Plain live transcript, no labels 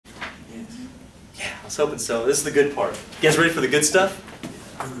was hoping so. This is the good part. You guys ready for the good stuff?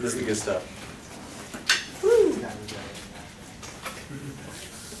 This is the good stuff. Woo.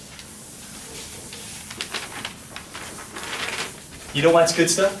 You know why it's good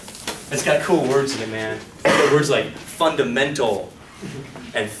stuff? It's got cool words in it, man. It's got words like fundamental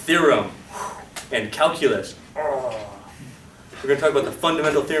and theorem and calculus. Oh. We're going to talk about the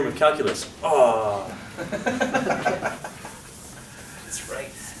fundamental theorem of calculus. Oh. That's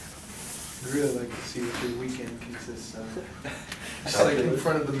right. I'd really like to see what your weekend consists of. Just like in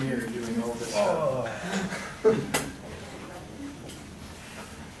front of the mirror doing all this stuff.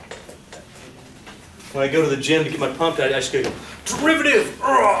 When I go to the gym to get my pump, I just go, derivative!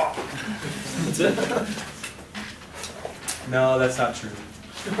 That's it? No, that's not true.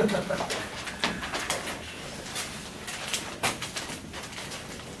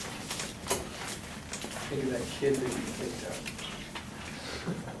 Think of that kid that you picked up.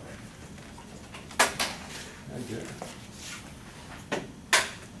 Good.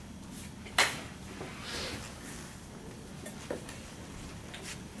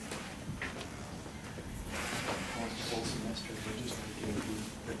 Whole semester, we're just like getting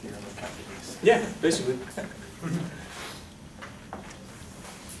the theorem of calculus. Yeah, basically.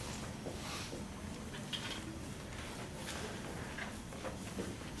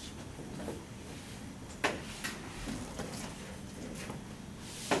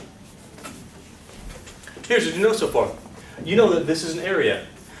 Here's what you know so far. You know that this is an area.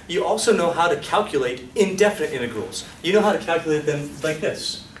 You also know how to calculate indefinite integrals. You know how to calculate them like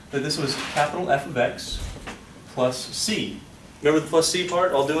this. That this was capital F of x plus c. Remember the plus c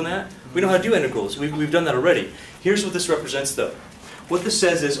part, all doing that? We know how to do integrals. We've done that already. Here's what this represents though. What this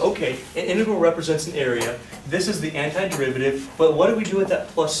says is, okay, an integral represents an area. This is the antiderivative, but what do we do with that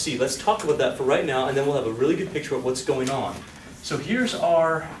plus c? Let's talk about that for right now, and then we'll have a really good picture of what's going on. So here's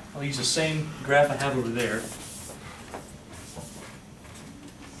our, I'll use the same graph I have over there.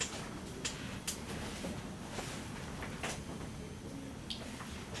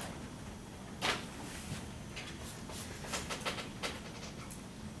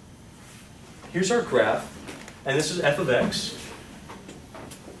 Here's our graph, and this is f of x.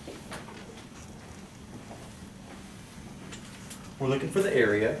 We're looking for the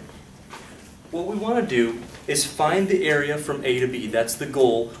area. What we want to do is find the area from A to B. That's the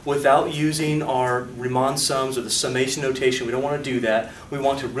goal, without using our Riemann sums or the summation notation. We don't want to do that. We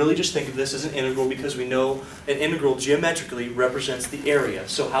want to really just think of this as an integral because we know an integral geometrically represents the area.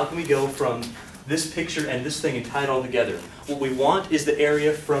 So how can we go from this picture and this thing and tie it all together? What we want is the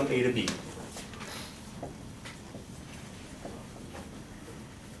area from A to B.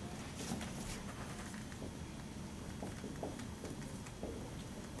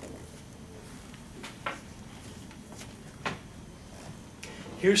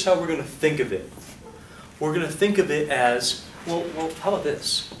 Here's how we're going to think of it. We're going to think of it as, well, how about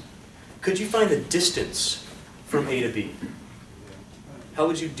this? Could you find the distance from A to B? How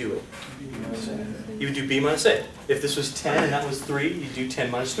would you do it? You would do B minus A. If this was 10 and that was 3, you'd do 10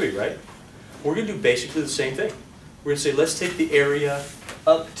 minus 3, right? We're going to do basically the same thing. We're going to say, let's take the area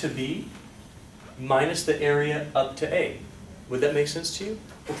up to B minus the area up to A. Would that make sense to you?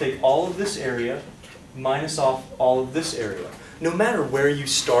 We'll take all of this area minus off all of this area. No matter where you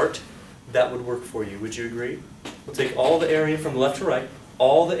start, that would work for you. Would you agree? We'll take all the area from left to right,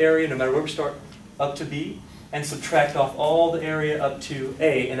 all the area, no matter where we start, up to B, and subtract off all the area up to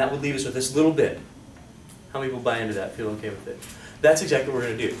A, and that would leave us with this little bit. How many people buy into that, feel okay with it? That's exactly what we're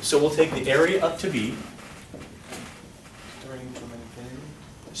going to do. So we'll take the area up to B. Starting from infinity?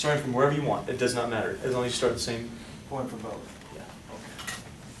 Starting from wherever you want. It does not matter, as long as you start the same. Point for both. Yeah.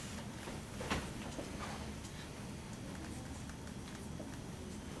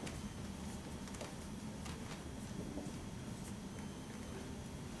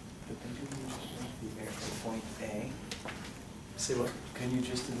 Point A. Say what? Can you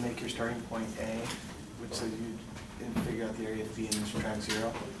just make your starting point A, which so you and figure out the area to B and then subtract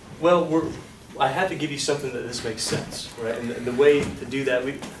 0? Well, I have to give you something that this makes sense, right? And the way to do that,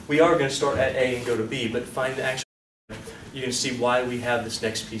 we are going to start at A and go to B, but find the actual. You're going to see why we have this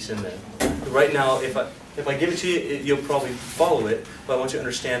next piece in there. Right now, if I give it to you, you'll probably follow it, but I want you to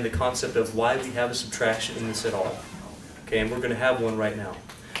understand the concept of why we have a subtraction in this at all. Okay, and we're going to have one right now.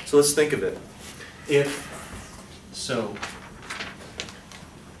 So let's think of it. So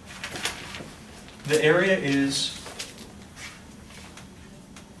the area is,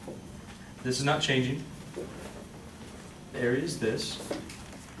 this is not changing. The area is this.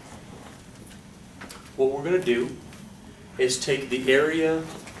 What we're going to do is take the area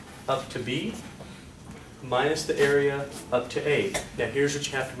up to B minus the area up to A. Now here's what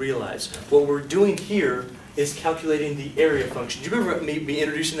you have to realize. What we're doing here is calculating the area function. Do you remember me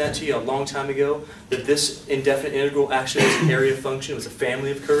introducing that to you a long time ago? That this indefinite integral actually was an area function, it was a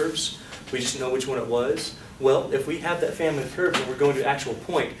family of curves. We just know which one it was. Well, if we have that family of curves and we're going to an actual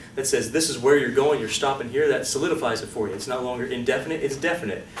point that says this is where you're going, you're stopping here, that solidifies it for you. It's no longer indefinite, it's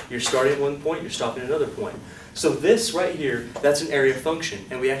definite. You're starting at one point, you're stopping at another point. So this right here, that's an area function,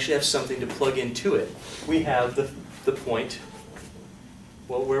 and we actually have something to plug into it. We have the point,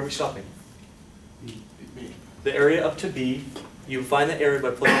 well, where are we stopping? B. The area up to B, you find the area by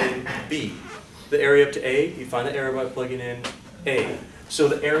plugging in B. The area up to A, you find the area by plugging in A. So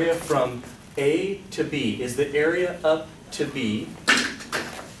the area from A to B is the area up to B.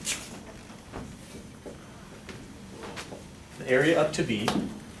 The area up to B.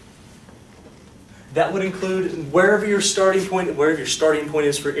 That would include wherever your starting point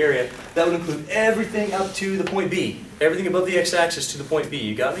is for area, that would include everything up to the point B. Everything above the x-axis to the point B.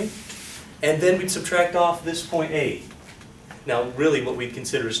 You got me? And then we'd subtract off this point A. Now, really what we'd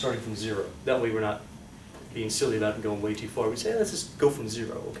consider is starting from 0. That way we're not being silly about it and going way too far. We'd say, let's just go from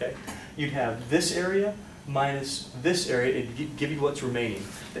 0, okay? You'd have this area minus this area. It'd give you what's remaining.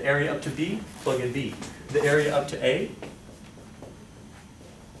 The area up to B, plug in B. The area up to A,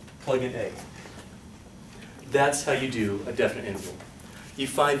 plug in A. That's how you do a definite interval. You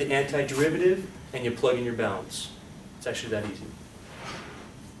find the antiderivative and you plug in your bounds. It's actually that easy.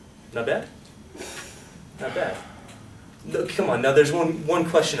 Not bad? Not bad. No, come on, now there's one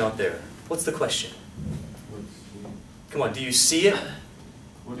question out there. What's the question? Come on, do you see it?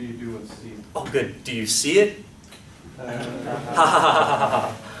 What do you do with C? Oh, good. Do you see it? Ha ha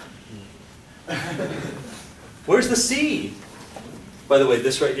ha ha ha. Where's the C? By the way,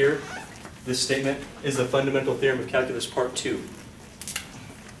 this right here, this statement is the fundamental theorem of calculus part 2.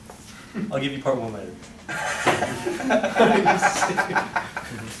 I'll give you part 1 later.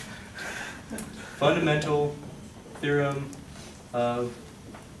 Fundamental theorem of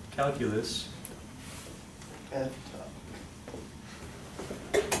calculus F top.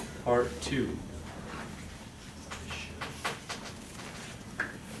 part 2.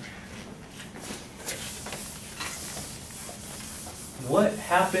 What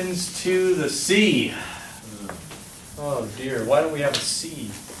happens to the C? Oh dear, why don't we have a C?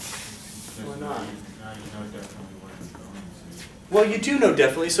 Why not? Now you know definitely where it's going to. Well, you do know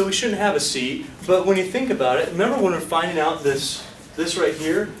definitely, so we shouldn't have a C. But when you think about it, remember when we're finding out this right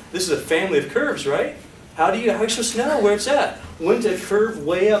here? This is a family of curves, right? How are you supposed to know where it's at? Wouldn't a curve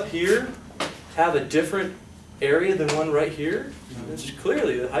way up here have a different area than one right here?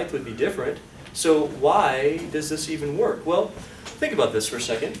 Clearly, the height would be different. So why does this even work? Well, think about this for a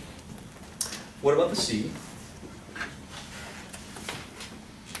second. What about the C?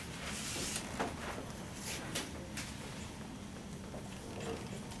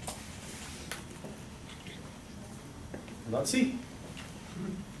 What about C?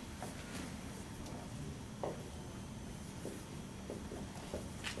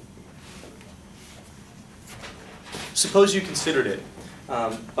 Suppose you considered it.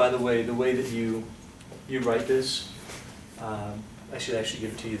 By the way that you write this, I should actually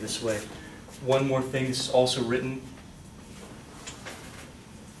give it to you this way. One more thing, this is also written.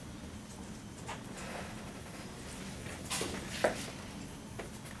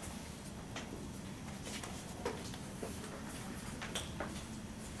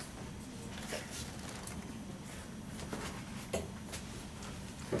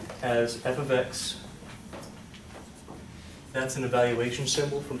 As f of x. That's an evaluation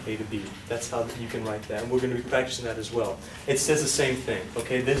symbol from A to B. That's how you can write that. And we're going to be practicing that as well. It says the same thing.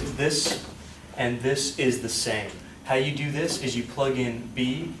 Okay, this and this is the same. How you do this is you plug in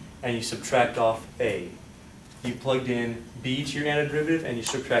B and you subtract off A. You plugged in B to your antiderivative and you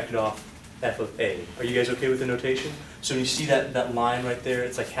subtracted off f of A. Are you guys okay with the notation? So when you see that line right there,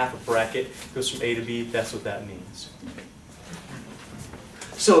 it's like half a bracket. It goes from A to B. That's what that means.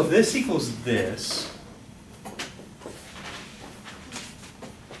 So if this equals this,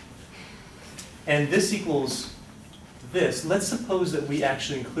 and this equals this, let's suppose that we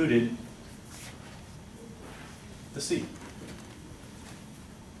actually included the C.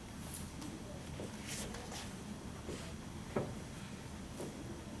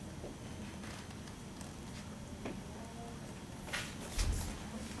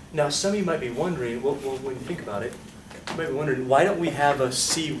 Now some of you might be wondering, well when you think about it, you might be wondering, why don't we have a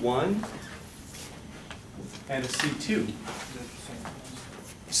C1 and a C2?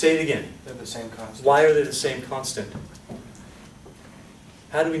 Say it again. They're the same constant. Why are they the same constant?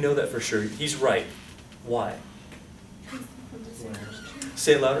 How do we know that for sure? He's right. Why?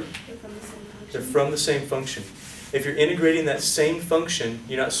 Say it louder. They're from the same country. They're from the same function. If you're integrating that same function,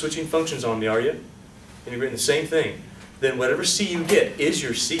 you're not switching functions on me, are you? Integrating the same thing. Then whatever c you get is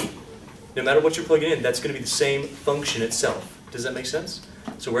your c. No matter what you're plugging in, that's going to be the same function itself. Does that make sense?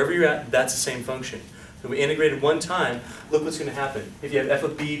 So wherever you're at, that's the same function. So we integrated one time, look what's going to happen. If you have f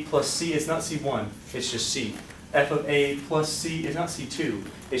of b plus c, it's not c1, it's just c. F of a plus c is not c2,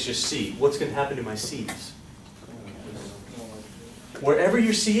 it's just c. What's going to happen to my c's? Wherever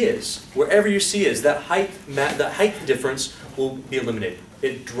your c is, that height difference will be eliminated.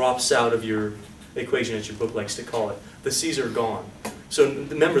 It drops out of your equation, as your book likes to call it. The c's are gone. So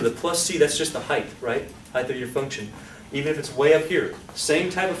remember, the plus c, that's just the height, right? Height of your function. Even if it's way up here,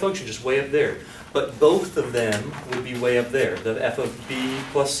 same type of function, just way up there. But both of them would be way up there. The f of b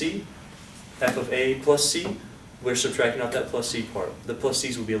plus c, f of a plus c, we're subtracting out that plus c part. The plus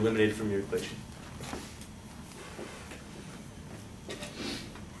c's will be eliminated from your equation.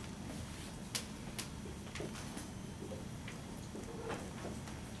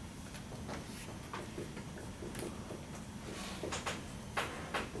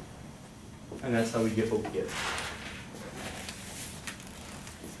 And that's how we get what we get.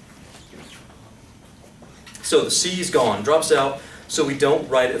 So the c is gone, drops out, so we don't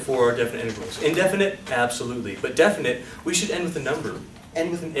write it for our definite integrals. Indefinite, absolutely. But definite, we should end with a number,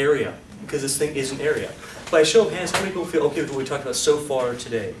 end with an area, because this thing is an area. By a show of hands, how many people feel okay with what we talked about so far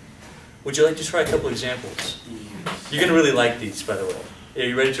today? Would you like to try a couple examples? You're going to really like these, by the way. Are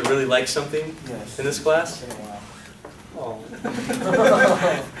you ready to really like something in this class? It's been a while. Oh.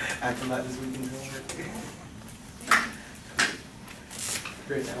 Acting like this weekend's homework.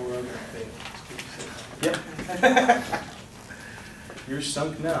 Great, now we're under fail. Yep. You're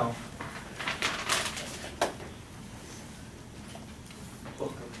sunk now.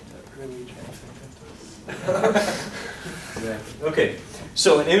 Welcome to that early transcendentals. Exactly. Okay,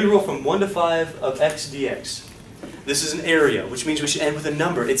 so an integral from 1 to 5 of x dx. This is an area, which means we should end with a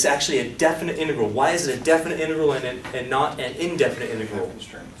number. It's actually a definite integral. Why is it a definite integral and not an indefinite integral?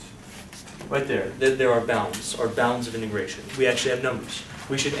 Constraints. Right there. There are bounds of integration. We actually have numbers.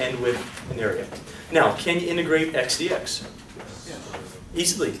 We should end with an area. Now, can you integrate x dx? Yeah.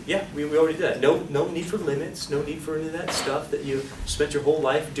 Easily. Yeah, we already did that. No need for limits. No need for any of that stuff that you spent your whole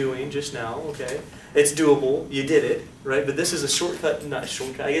life doing just now, okay? It's doable. You did it, right? But this is a shortcut, not a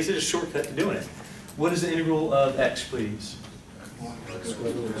shortcut. I guess it's a shortcut to doing it. What is the integral of x, please?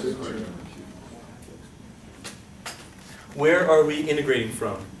 Where are we integrating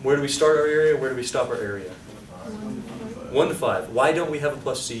from? Where do we start our area? Where do we stop our area? 1 to 5. Why don't we have a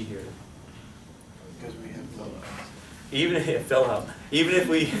plus c here? Because we have low. Even if it fell out. Even if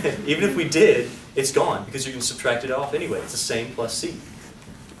we did, it's gone because you can subtract it off anyway. It's the same plus c.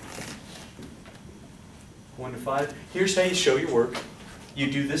 1 to 5. Here's how you show your work. You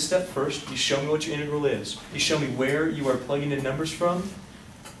do this step first. You show me what your integral is. You show me where you are plugging in numbers from.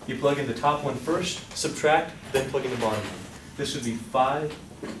 You plug in the top one first, subtract, then plug in the bottom one. This would be 5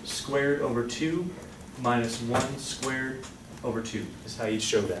 squared over 2 minus 1 squared over 2 is how you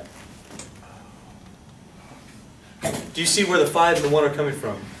show that. Do you see where the 5 and the 1 are coming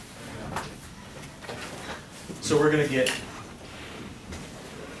from? So we're going to get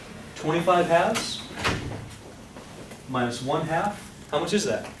 25 halves minus 1 half. How much is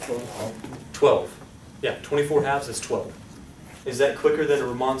that? 12. Yeah, 24 halves is 12. Is that quicker than a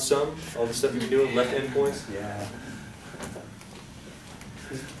Riemann sum? All the stuff you've been doing, left endpoints? Yeah.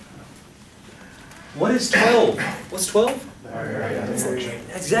 What is 12? What's 12? Area.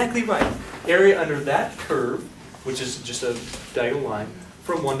 Exactly right. Area under that curve, which is just a diagonal line,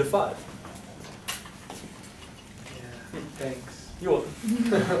 from 1 to 5. Yeah. Thanks. You're welcome.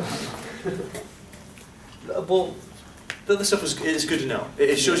 Well, the other stuff is good to know.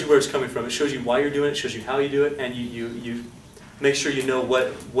 It shows you where it's coming from. It shows you why you're doing it. It shows you how you do it, and you make sure you know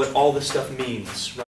what all this stuff means.